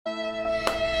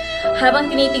Habang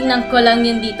tinitingnan ko lang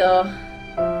yun dito,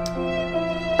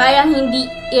 parang hindi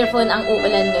earphone ang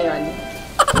uulan ngayon.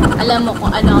 Alam mo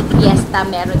kung ano ang fiesta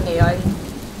meron ngayon.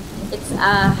 It's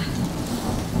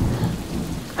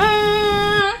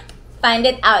find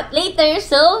it out later.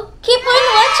 So, keep on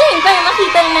watching para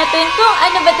makita natin kung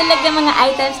ano ba talaga mga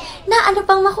items na ano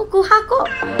pang makukuha ko.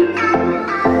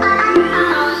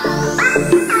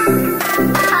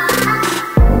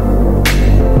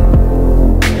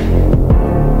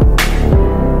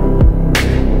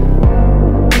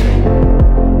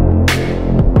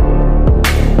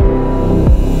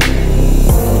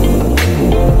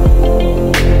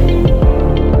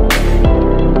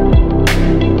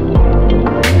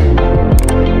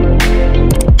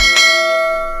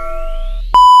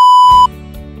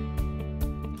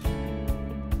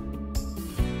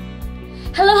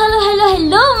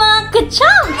 Hello mga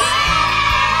ka-chumps!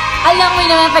 Alam mo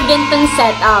naman pag ganitong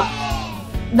setup,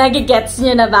 nagigets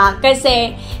nyo na ba?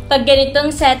 Kasi pag ganitong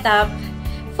setup,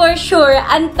 for sure,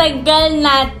 ang tagal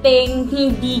nating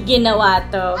hindi ginawa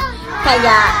to.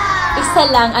 Kaya, isa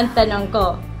lang ang tanong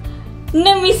ko,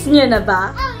 na-miss nyo na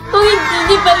ba? Kung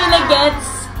hindi pa rin na-gets,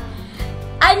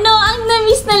 ano ang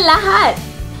na-miss na lahat?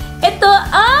 Ito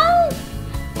ang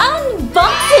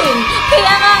unboxing!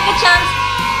 Kaya mga ka-chumps,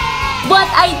 what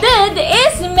I did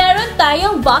is, meron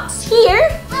tayong box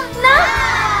here na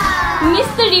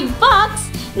mystery box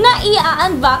na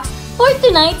i-unbox for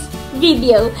tonight's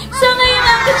video. So ngayon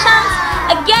mga ka-chumps,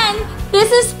 again,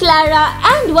 this is Clara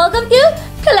and welcome to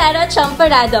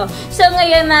ClaraChamporado. So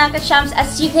ngayon mga ka-chumps,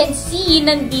 as you can see,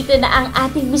 nandito na ang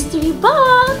ating mystery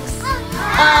box.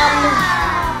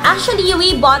 Actually,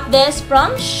 we bought this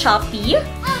from SHOPEE.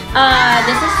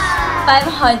 This is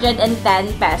 510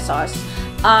 pesos.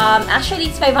 Actually,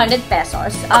 it's 500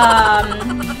 pesos.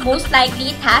 Most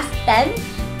likely, it has 10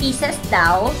 pieces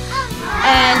daw.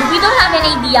 And we don't have an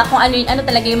idea kung ano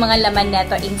talaga yung mga laman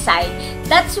neto inside.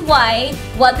 That's why,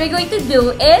 what we're going to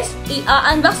do is,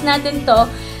 i-unbox natin to.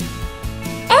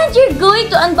 And you're going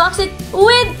to unbox it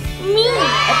with me.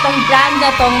 Itong brand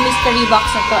na tong mystery box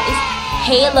na to is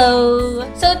Halo!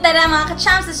 So tara mga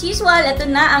ka-chumps, as usual, ito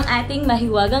na ang ating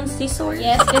mahiwagang scissors.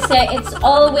 Yes, kasi it's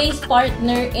always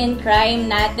partner in crime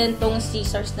natin tong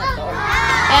scissors na to.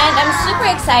 And I'm super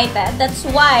excited. That's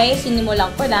why,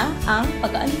 sinimulan ko na ang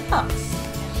pag-unbox.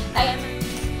 Ayan.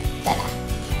 Tara.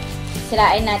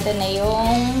 Sirain natin na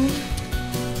yung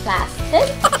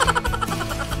plastic.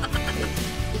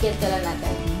 I-get lang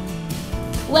natin.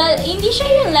 Well, hindi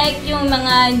siya yung like yung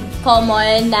mga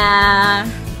common na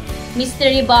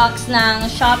mystery box ng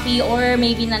Shopee or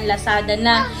maybe ng Lazada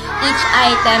na each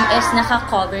item is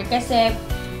naka-cover. Kasi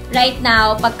right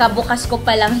now, pagkabukas ko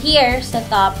pa lang here sa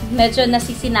top, medyo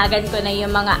nasisinagan ko na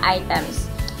yung mga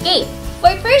items. Okay,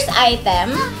 for first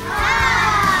item,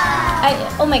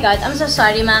 oh my god, I'm so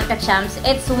sorry mga ka-chumps.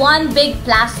 It's one big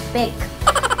plastic.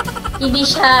 Hindi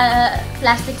siya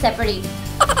plastic separate.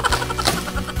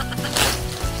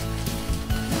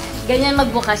 Ganyan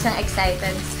magbukas ng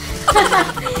excited.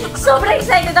 Sobrang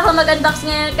excited ako mag-unbox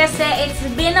ngayon kasi it's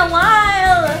been a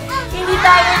while. Hindi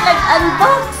tayo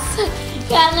nag-unbox.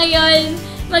 Kaya ngayon,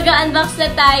 mag-unbox na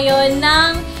tayo ng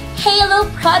Halo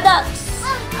products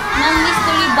ng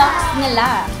mystery box nila.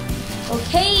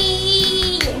 Okay.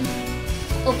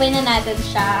 Open na natin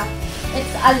siya.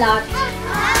 It's a lot.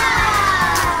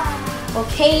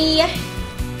 Okay.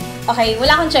 Okay,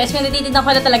 wala akong choice. May natitignan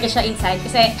ko na talaga siya inside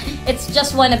kasi it's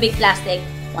just one big plastic.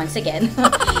 Once again.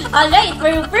 Alright, for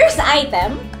your first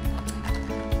item,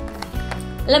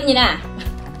 alam niyo na,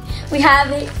 we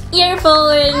have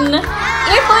earphone.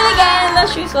 Earphone again,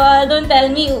 as usual. Don't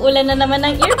tell me, uulan na naman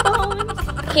ng earphone.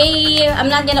 Okay, I'm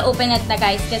not gonna open it na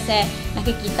guys kasi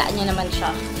nakikita niyo naman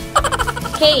siya.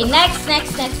 Okay, next.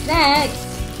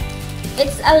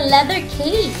 It's a leather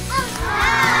case.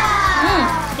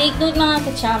 Take note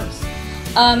mga ka-chumps.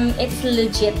 It's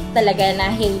legit talaga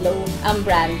na Halo ang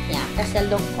brand niya. Kasi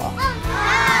look ko.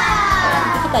 Ayan,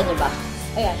 nakikita niyo ba?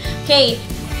 Ayan. Okay.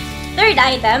 Third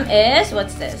item is,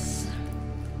 what's this?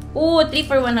 Ooh, 3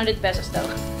 for 100 pesos daw.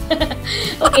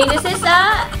 Okay, this is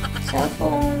a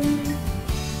cellphone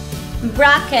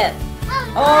bracket.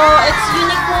 Oh, it's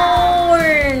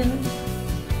unicorn.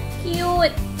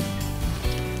 Cute.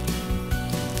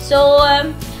 So,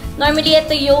 normally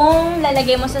ito yung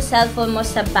lalagay mo sa cellphone mo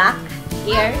sa back.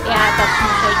 Here, i-attach mo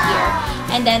siya here.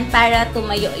 And then, para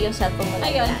tumayo yung cellphone mo.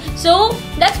 Ayun. So,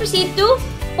 let's proceed to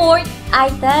fourth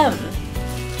item.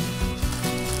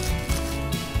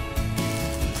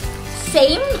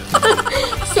 Same.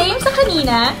 Same sa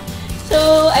kanina.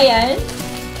 So, ayan.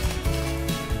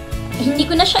 Hindi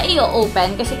ko na siya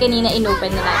i-open kasi kanina in-open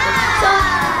na natin. So,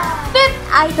 fifth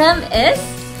item is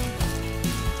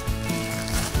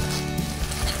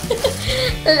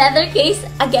leather case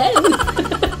again.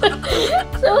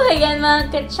 So, ayan mga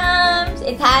ka-chums.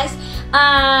 It has,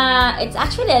 it's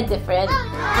actually a different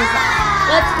design.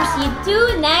 Let's proceed to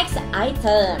next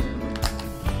item.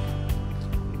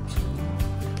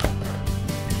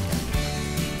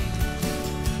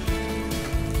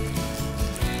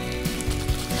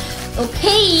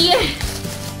 Okay.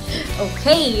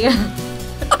 Okay.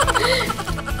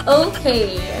 Okay.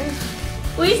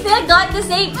 We still got the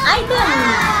same item.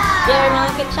 There,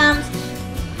 mga ka-chums.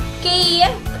 Okay.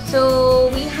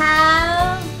 So, we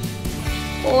have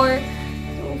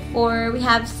we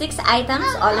have 6 items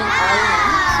all in all.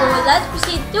 So, let's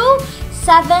proceed to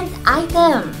 7th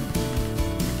item.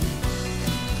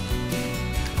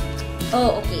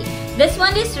 Oh, okay. This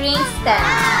one is ring stand.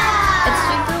 It's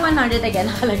 3 for 100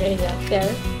 again. Nakalagay niya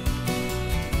there.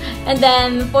 And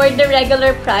then, for the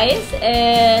regular price,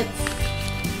 it's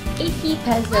 80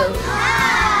 pesos.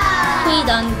 Paid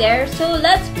on there. So,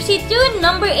 let's proceed to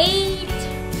number 8.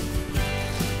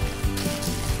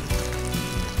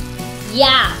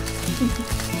 Yeah!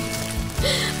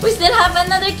 We still have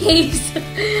another case.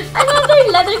 Another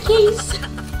leather case.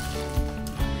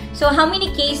 So, how many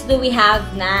cases do we have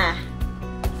na?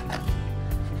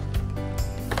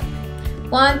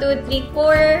 1, 2, 3,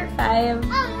 4, 5. 5.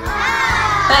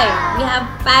 We have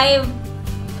 5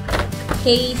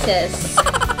 cases.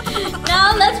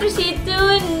 Now, let's proceed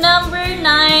to number 9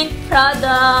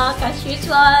 product. As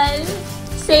usual,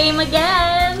 same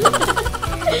again.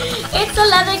 It's a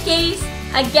leather case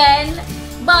again,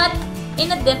 but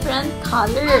in a different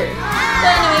color. So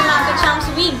anyway, mga ka-chums,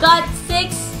 we got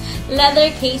 6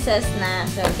 leather cases na.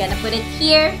 So, we're gonna put it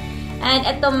here. And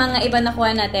itong mga iba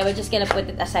nakuha natin, we're just gonna put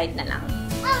it aside na lang.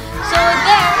 So,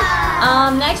 there.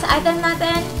 Next item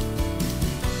natin.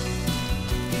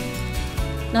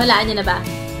 Nahulaan nyo na ba?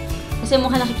 Kasi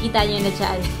mukha nakikita nyo na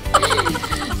dyan.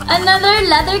 Another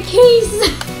leather case.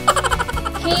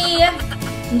 Okay.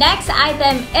 Next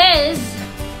item is...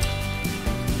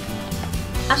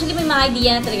 Actually, may mga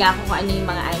idea na talaga ako kung ano yung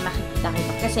mga ay makikita ko.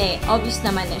 Kasi, obvious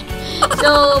naman eh.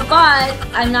 So, but,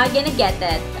 I'm not gonna get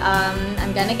it.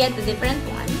 I'm gonna get a different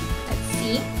one. Let's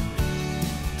see.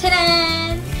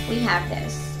 Ta-da! We have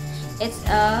this. It's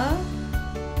a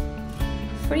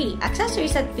free.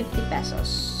 Accessories at 50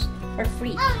 pesos. For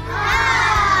free.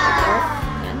 Right there.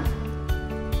 Yan.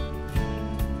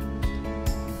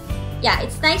 Yeah,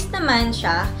 it's nice naman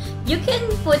siya. You can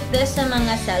put this sa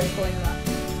mga cellphone mo.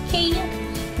 Okay.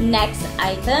 Next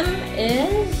item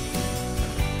is...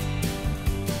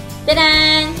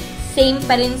 Ta-da! Same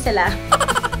pa rin sila.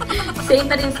 Same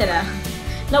pa rin sila.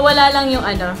 Nawala lang yung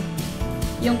ano,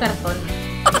 yung karton.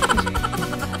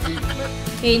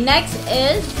 Okay, next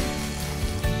is...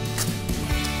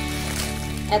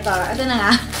 Ito na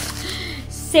nga.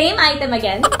 Same item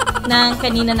again ng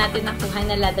kanina natin nakuha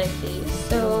na leather case.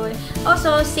 So,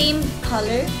 also, same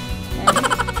color.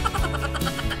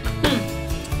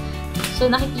 So,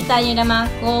 nakikita nyo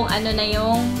naman kung ano na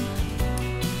yung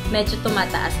medyo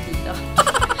tumataas dito.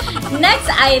 Next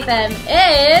item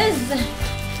is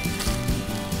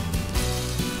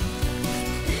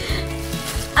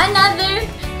another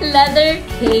leather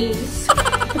case.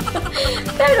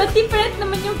 Pero different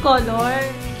naman yung color.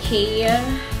 Okay.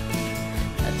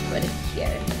 Let's put it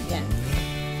here. Yan.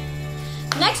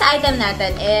 Next item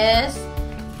natin is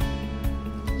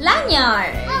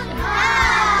lanyard.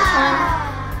 This one.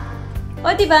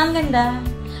 Oh, diba? Ang ganda.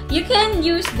 You can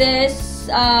use this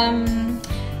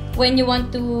when you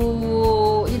want to,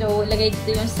 you know, lagay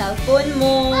dito yung cellphone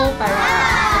mo para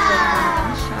sa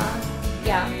lang siya.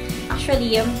 Yeah.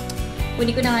 Actually,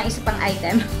 kunin ko na nga isa pang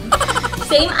item.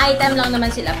 Same item lang naman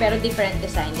sila, pero different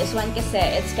design. This one kasi,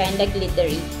 it's kinda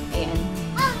glittery. Ayan.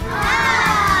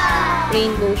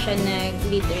 Rainbow siya na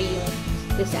glittery yung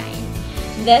design.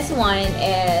 This one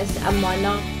is a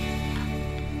mono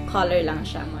color lang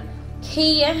siya.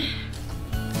 Okay.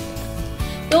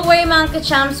 Don't worry mga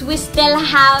ka-chums, we still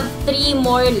have 3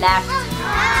 more left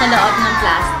sa loob ng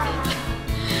plastic.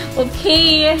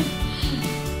 Okay.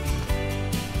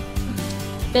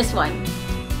 This one.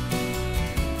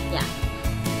 Yeah.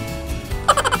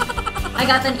 I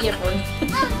got an earphone.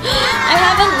 I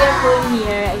have an earphone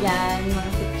here. Ayan,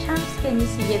 mga ka-chums, can you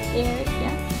see it there?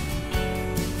 Yeah.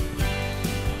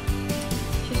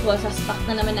 Well, sa stock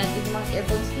na naman natin yung mga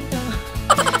earphones dito.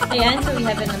 Ayan, so we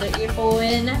have another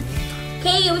earphone.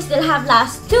 Okay, we still have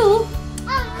last 2.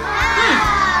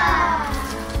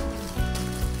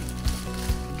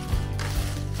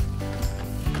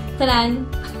 Taran!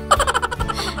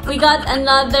 We got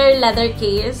another leather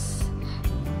case.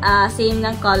 Same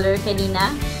ng color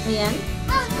kanina. Ayan.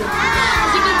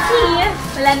 As you can see,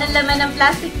 wala na laman ng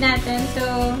plastic natin.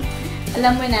 So,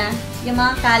 Alam mo na, yung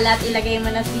mga kalat, ilagay mo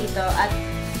na dito at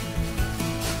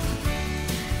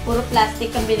puro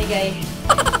plastic ang binigay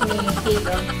ni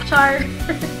Tito. Char!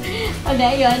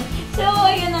 Okay, yun. So,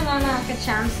 ayun na mga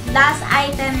ka-champs. Last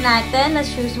item natin, as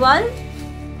usual.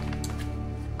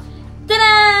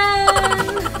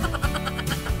 Tadaan!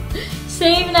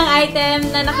 Same ng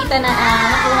item na nakuha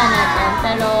natin.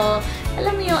 Pero,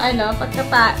 alam mo yung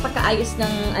pagkaayos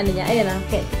ng niya. Ayun na,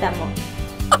 okay, kita mo.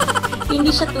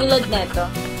 Hindi siya tulad neto.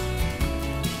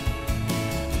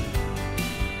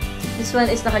 This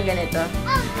one is nakaganito.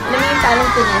 Alam mo yung parang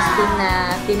tinesting na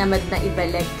tinamad na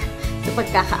ibalik sa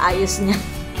pagkakaayos niya.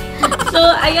 So,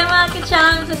 ayan mga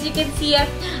ka-champs, as you can see,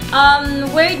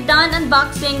 we're done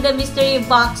unboxing the mystery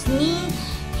box ni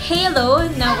Halo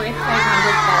na worth 500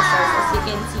 pesos. As you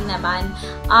can see naman,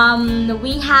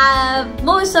 we have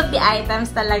most of the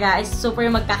items talaga is super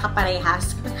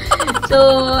magkakaparehas.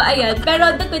 So, ayun.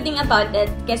 Pero the good thing about it,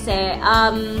 kasi,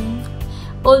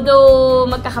 although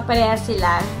magkakaparehas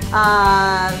sila,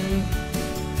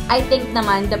 I think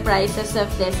naman the prices of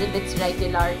this, if it's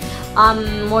regular,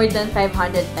 more than 500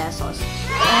 pesos.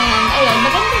 And, ayun,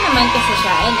 maganda naman kasi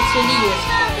siya, and it's really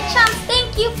useful. Champs, thank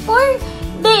you for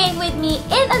being with me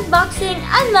in unboxing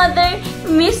another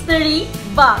mystery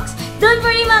box. Don't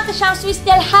worry mga ka-champs, we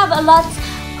still have a lot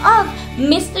of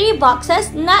mystery boxes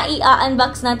na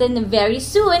i-unbox natin very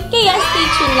soon. Kaya stay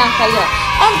tuned lang kayo.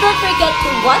 And don't forget to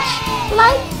watch,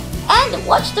 like, and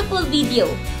watch the full video.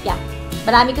 Yeah,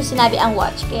 marami ko sinabi ang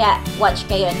watch. Kaya watch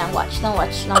kayo ng watch.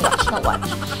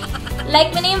 Like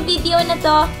mo na yung video na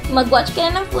to, mag-watch ka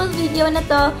na ng full video na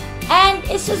to, and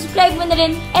i-subscribe mo na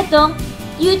rin itong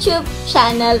YouTube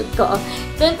channel ko.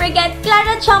 Don't forget,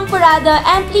 ClaraChamporado,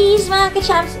 and please mga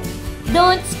ka-champs,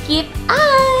 don't skip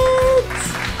ads!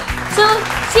 So,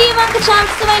 see you mga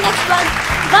ka-champs to my next vlog.